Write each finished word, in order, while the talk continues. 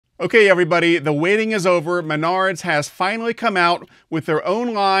Okay, everybody, the waiting is over. Menards has finally come out with their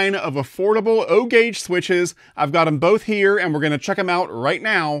own line of affordable O-gauge switches. I've got them both here, and we're going to check them out right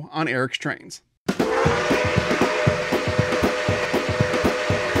now on Eric's Trains.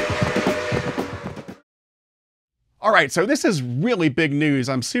 All right, so this is really big news.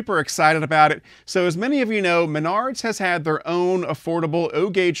 I'm super excited about it. So as many of you know, Menards has had their own affordable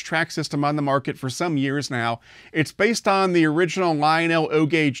O-gauge track system on the market for some years now. It's based on the original Lionel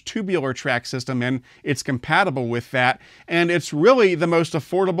O-gauge tubular track system, and it's compatible with that. And it's really the most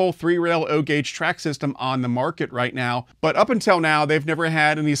affordable three-rail O-gauge track system on the market right now. But up until now, they've never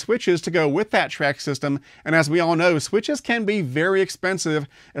had any switches to go with that track system. And as we all know, switches can be very expensive,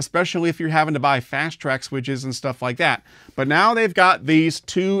 especially if you're having to buy fast track switches and stuff like that. But now they've got these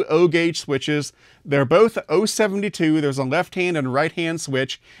two O-gauge switches. They're both 072. There's a left-hand and right-hand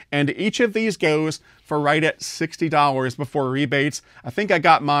switch, and each of these goes for right at $60 before rebates. I think I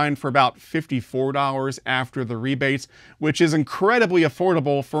got mine for about $54 after the rebates, which is incredibly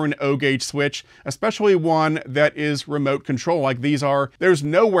affordable for an O-gauge switch, especially one that is remote control like these are. There's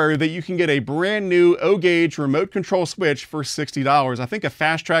nowhere that you can get a brand new O-gauge remote control switch for $60. I think a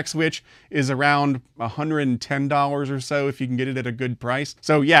fast track switch is around $110 or so if you can get it at a good price.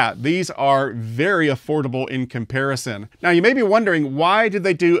 So yeah, these are very affordable in comparison. Now you may be wondering, why did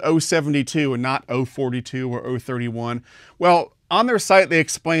they do 072 and not 042 or 031? Well, on their site, they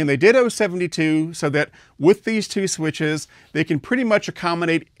explain they did 072 so that with these two switches, they can pretty much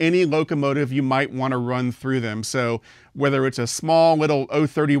accommodate any locomotive you might want to run through them. So whether it's a small little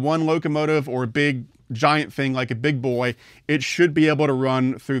 031 locomotive or a big giant thing like a big boy, it should be able to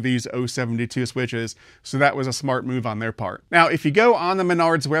run through these 072 switches. So that was a smart move on their part. Now, if you go on the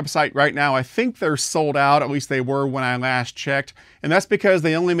Menards website right now, I think they're sold out. At least they were when I last checked. And that's because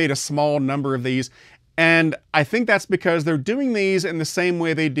they only made a small number of these. And I think that's because they're doing these in the same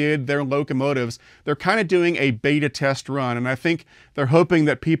way they did their locomotives. They're kind of doing a beta test run, and I think they're hoping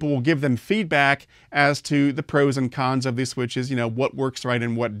that people will give them feedback as to the pros and cons of these switches, you know, what works right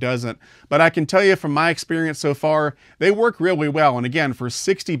and what doesn't. But I can tell you from my experience so far, they work really well. And again, for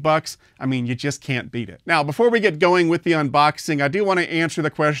 60 bucks, I mean, you just can't beat it. Now, before we get going with the unboxing, I do want to answer the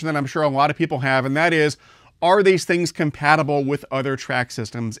question that I'm sure a lot of people have, and that is, are these things compatible with other track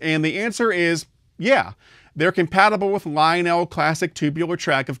systems? And the answer is, yeah, they're compatible with Lionel Classic Tubular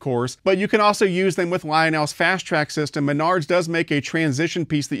Track, of course, but you can also use them with Lionel's Fast Track system. Menards does make a transition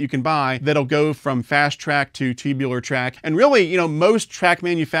piece that you can buy that'll go from Fast Track to Tubular Track. And really, you know, most track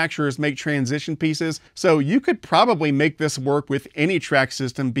manufacturers make transition pieces, so you could probably make this work with any track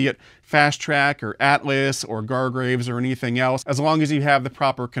system, be it Fast Track or Atlas or Gargraves or anything else, as long as you have the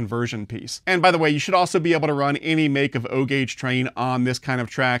proper conversion piece. And by the way, you should also be able to run any make of O-gauge train on this kind of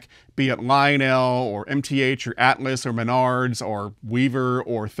track, be it Lionel or MTH or Atlas or Menards or Weaver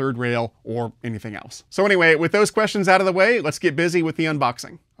or Third Rail or anything else. So anyway, with those questions out of the way, let's get busy with the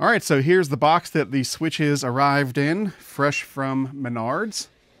unboxing. All right, so here's the box that the switches arrived in, fresh from Menards.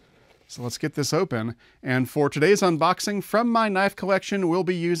 So let's get this open. And for today's unboxing from my knife collection, we'll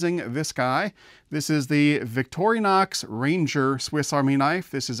be using this guy. This is the Victorinox Ranger Swiss Army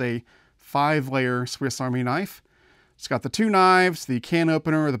knife. This is a 5-layer Swiss Army knife. It's got the two knives, the can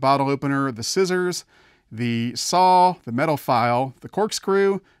opener, the bottle opener, the scissors, the saw, the metal file, the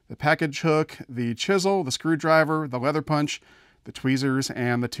corkscrew, the package hook, the chisel, the screwdriver, the leather punch, the tweezers,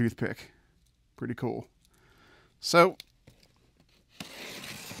 and the toothpick. Pretty cool. So,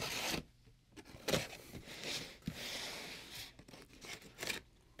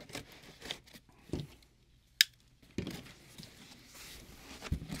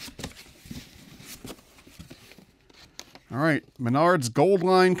 all right, Menards Gold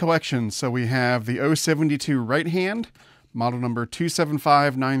Line Collection. So we have the 072 right hand, model number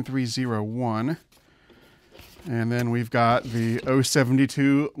 2759301. And then we've got the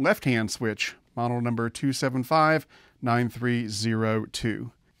 072 left hand switch, model number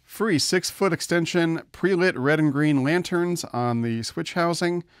 2759302. Free 6-foot extension, pre-lit red and green lanterns on the switch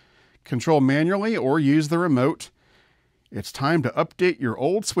housing. Control manually or use the remote. It's time to update your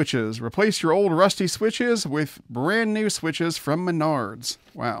old switches. Replace your old rusty switches with brand new switches from Menards.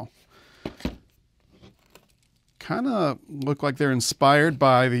 Wow. Kind of look like they're inspired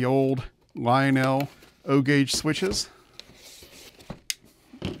by the old Lionel O-gauge switches.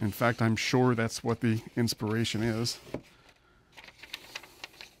 In fact, I'm sure that's what the inspiration is.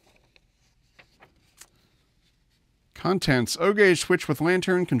 Contents: O-gauge switch with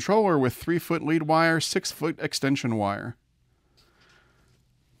lantern, controller with 3-foot lead wire, 6-foot extension wire.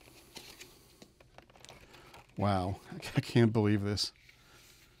 Wow, I can't believe this.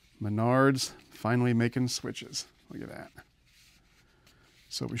 Menards finally making switches. Look at that.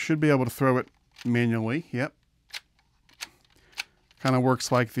 So we should be able to throw it manually. Yep. Kind of works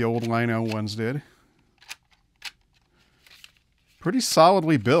like the old Lionel ones did. Pretty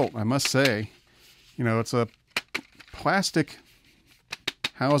solidly built, I must say. You know, it's a plastic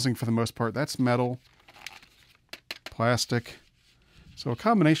housing for the most part. That's metal, plastic. So a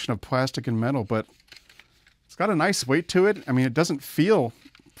combination of plastic and metal, but it's got a nice weight to it. I mean, it doesn't feel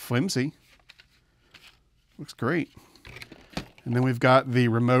flimsy. Looks great. And then we've got the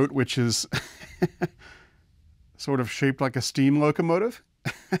remote, which is sort of shaped like a steam locomotive.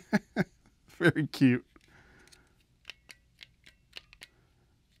 Very cute.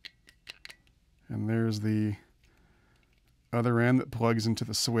 And there's the other end that plugs into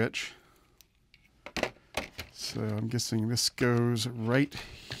the switch. So I'm guessing this goes right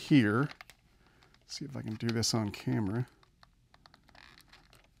here. Let's see if I can do this on camera.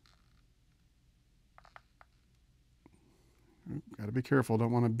 Got to be careful.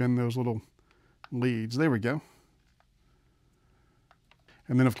 Don't want to bend those little leads. There we go.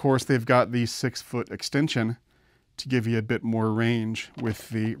 And then, of course, they've got the 6-foot extension to give you a bit more range with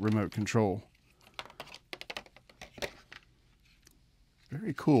the remote control.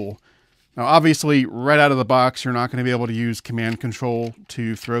 Very cool. Now, obviously, right out of the box, you're not going to be able to use command control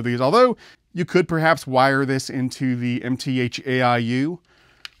to throw these, although you could perhaps wire this into the MTH AIU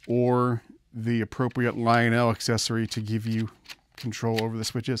or the appropriate Lionel accessory to give you control over the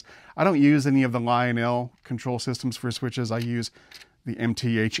switches. I don't use any of the Lionel control systems for switches. I use the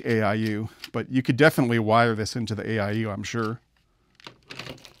MTH AIU, but you could definitely wire this into the AIU, I'm sure.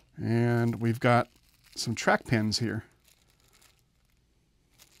 And we've got some track pins here.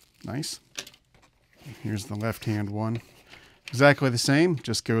 Nice. Here's the left-hand one. Exactly the same,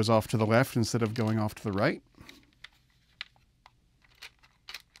 just goes off to the left instead of going off to the right.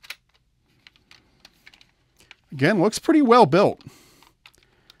 Again, looks pretty well built.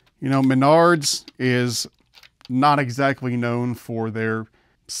 You know, Menards is not exactly known for their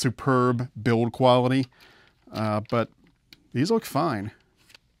superb build quality, but these look fine.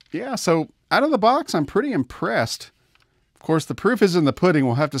 Yeah, so out of the box, I'm pretty impressed. Of course, the proof is in the pudding.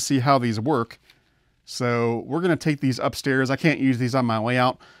 We'll have to see how these work. So we're going to take these upstairs. I can't use these on my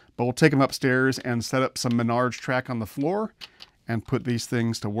layout, but we'll take them upstairs and set up some Menards track on the floor and put these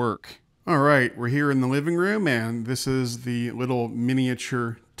things to work. All right, we're here in the living room, and this is the little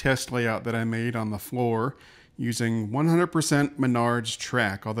miniature test layout that I made on the floor using 100% Menards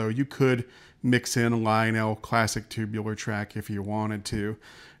track, although you could mix in a Lionel classic tubular track if you wanted to.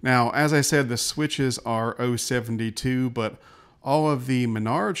 Now, as I said, the switches are 072, but all of the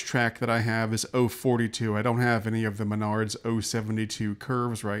Menards track that I have is 042. I don't have any of the Menards 072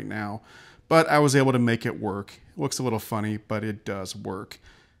 curves right now, but I was able to make it work. It looks a little funny, but it does work.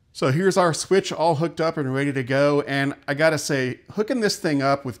 So here's our switch all hooked up and ready to go. And I gotta say, hooking this thing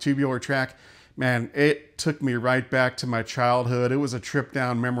up with tubular track, man, it took me right back to my childhood. It was a trip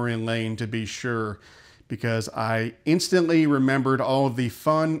down memory lane, to be sure, because I instantly remembered all of the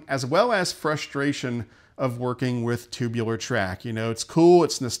fun as well as frustration of working with tubular track. You know, it's cool,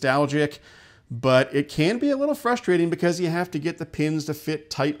 it's nostalgic, but it can be a little frustrating because you have to get the pins to fit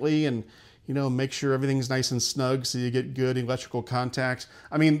tightly and, you know, make sure everything's nice and snug so you get good electrical contacts.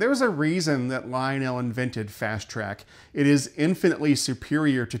 I mean, there's a reason that Lionel invented fast track. It is infinitely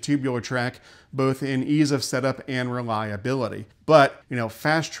superior to tubular track, both in ease of setup and reliability. But, you know,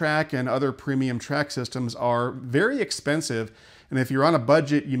 fast track and other premium track systems are very expensive, and if you're on a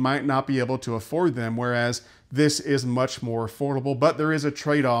budget, you might not be able to afford them, whereas this is much more affordable, but there is a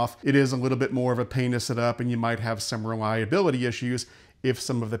trade-off. It is a little bit more of a pain to set up, and you might have some reliability issues if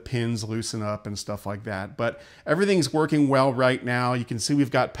some of the pins loosen up and stuff like that. But everything's working well right now. You can see we've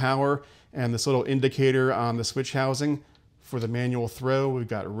got power and this little indicator on the switch housing for the manual throw. We've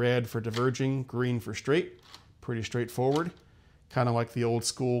got red for diverging, green for straight. Pretty straightforward, kind of like the old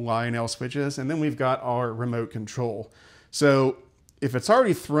school Lionel switches. And then we've got our remote control. So if it's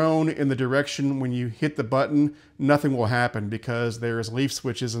already thrown in the direction when you hit the button, nothing will happen because there's leaf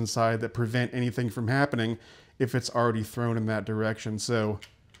switches inside that prevent anything from happening if it's already thrown in that direction. So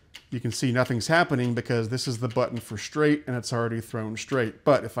you can see nothing's happening because this is the button for straight and it's already thrown straight.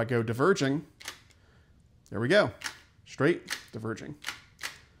 But if I go diverging, there we go. Straight, diverging.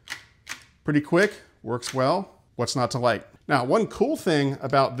 Pretty quick, works well. What's not to like? Now, one cool thing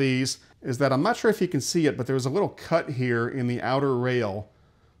about these is that I'm not sure if you can see it, but there's a little cut here in the outer rail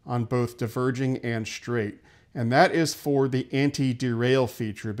on both diverging and straight. And that is for the anti-derail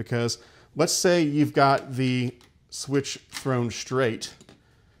feature, because let's say you've got the switch thrown straight,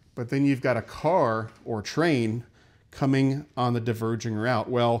 but then you've got a car or train coming on the diverging route.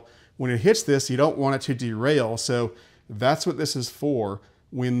 Well, when it hits this, you don't want it to derail, so that's what this is for.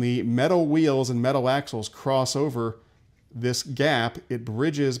 when the metal wheels and metal axles cross over this gap, it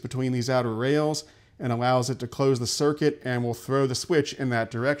bridges between these outer rails and allows it to close the circuit and will throw the switch in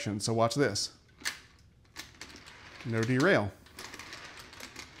that direction. So watch this. No derail.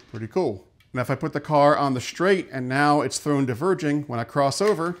 Pretty cool. Now if I put the car on the straight and now it's thrown diverging, when I cross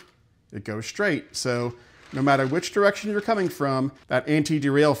over, it goes straight. So no matter which direction you're coming from, that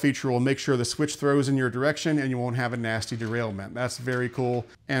anti-derail feature will make sure the switch throws in your direction and you won't have a nasty derailment. That's very cool.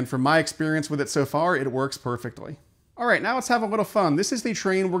 And from my experience with it so far, it works perfectly. All right, now let's have a little fun. This is the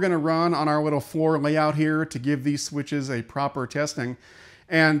train we're gonna run on our little floor layout here to give these switches a proper testing.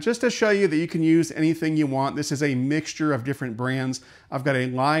 And just to show you that you can use anything you want, this is a mixture of different brands. I've got a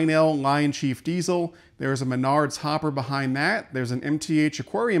Lionel Lion Chief diesel. There's a Menards hopper behind that. There's an MTH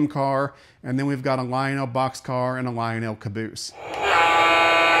aquarium car. And then we've got a Lionel boxcar and a Lionel caboose.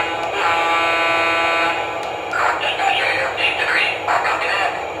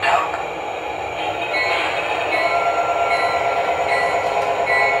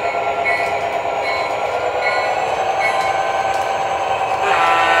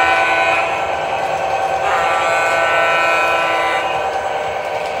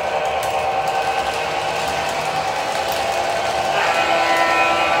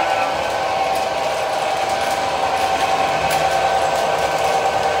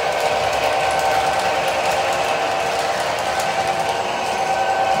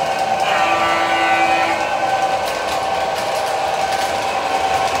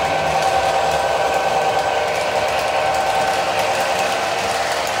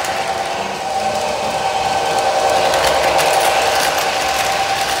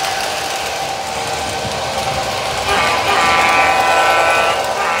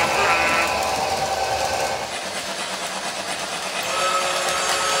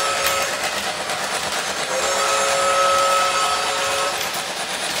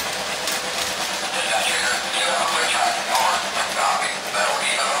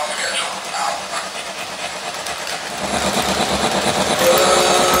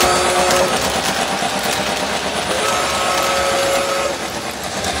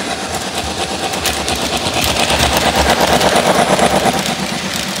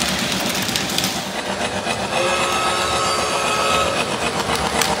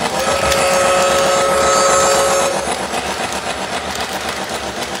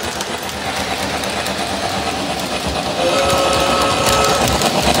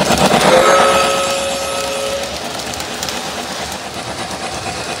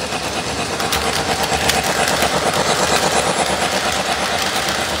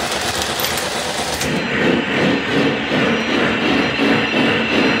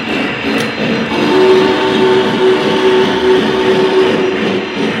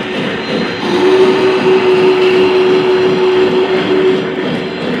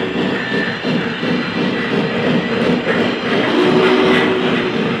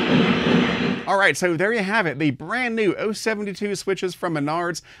 right, so there you have it, the brand new 072 switches from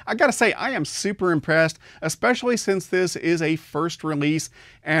Menards. I gotta say, I am super impressed, especially since this is a first release,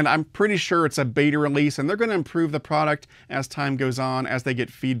 and I'm pretty sure it's a beta release, and they're gonna improve the product as time goes on, as they get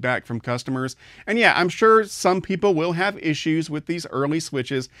feedback from customers. And yeah, I'm sure some people will have issues with these early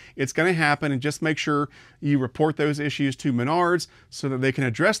switches. It's gonna happen, and just make sure you report those issues to Menards so that they can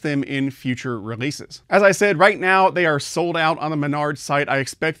address them in future releases. As I said, right now, they are sold out on the Menards site. I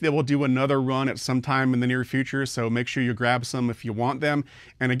expect they will do another run at some time in the near future, so make sure you grab some if you want them.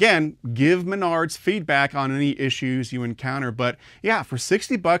 And again, give Menards feedback on any issues you encounter. But yeah, for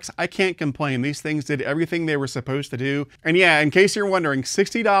 60 bucks, I can't complain. These things did everything they were supposed to do. And yeah, in case you're wondering,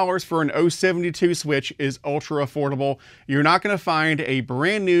 $60 for an 072 switch is ultra affordable. You're not gonna find a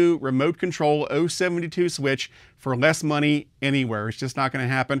brand new remote control 072 switch for less money anywhere. It's just not going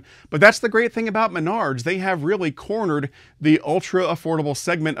to happen. But that's the great thing about Menards. They have really cornered the ultra affordable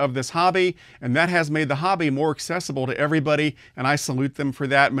segment of this hobby, and that has made the hobby more accessible to everybody, and I salute them for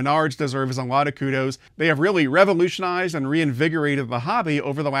that. Menards deserves a lot of kudos. They have really revolutionized and reinvigorated the hobby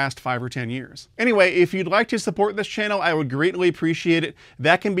over the last 5 or 10 years. Anyway, if you'd like to support this channel, I would greatly appreciate it.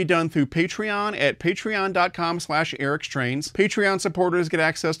 That can be done through Patreon at patreon.com/ericstrains. Patreon supporters get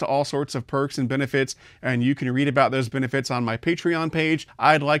access to all sorts of perks and benefits, and you can read about those benefits on my Patreon page.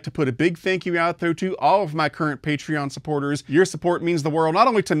 I'd like to put a big thank you out there to all of my current Patreon supporters. Your support means the world, not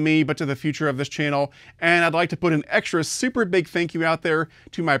only to me, but to the future of this channel. And I'd like to put an extra super big thank you out there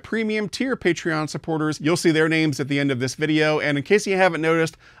to my premium tier Patreon supporters. You'll see their names at the end of this video. And in case you haven't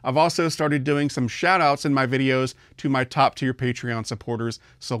noticed, I've also started doing some shout outs in my videos to my top tier Patreon supporters,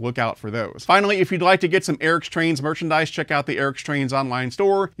 so look out for those. Finally, if you'd like to get some Eric's Trains merchandise, check out the Eric's Trains online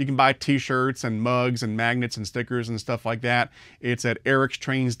store. You can buy t-shirts and mugs and magnets and stickers stickers and stuff like that, it's at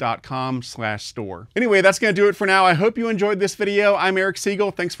ericstrains.com/store. Anyway, that's going to do it for now. I hope you enjoyed this video. I'm Eric Siegel.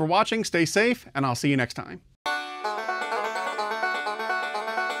 Thanks for watching. Stay safe, and I'll see you next time.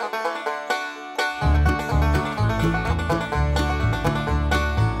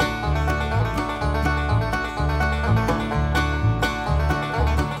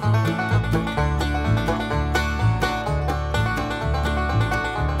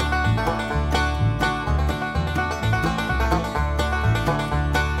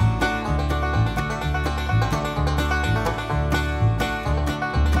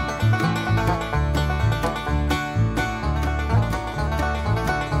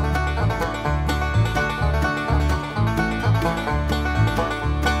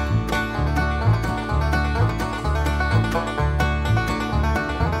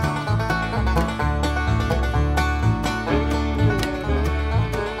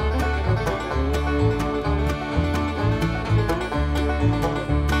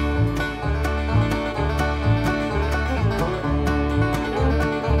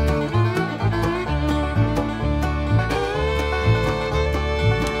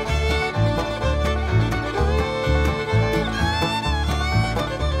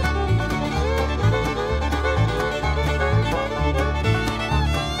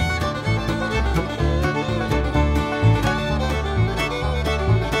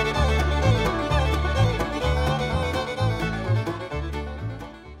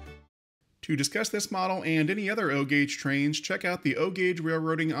 To discuss this model and any other O-Gauge trains, check out the O-Gauge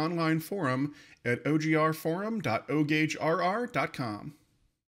Railroading online forum at ogrforum.ogaugerr.com.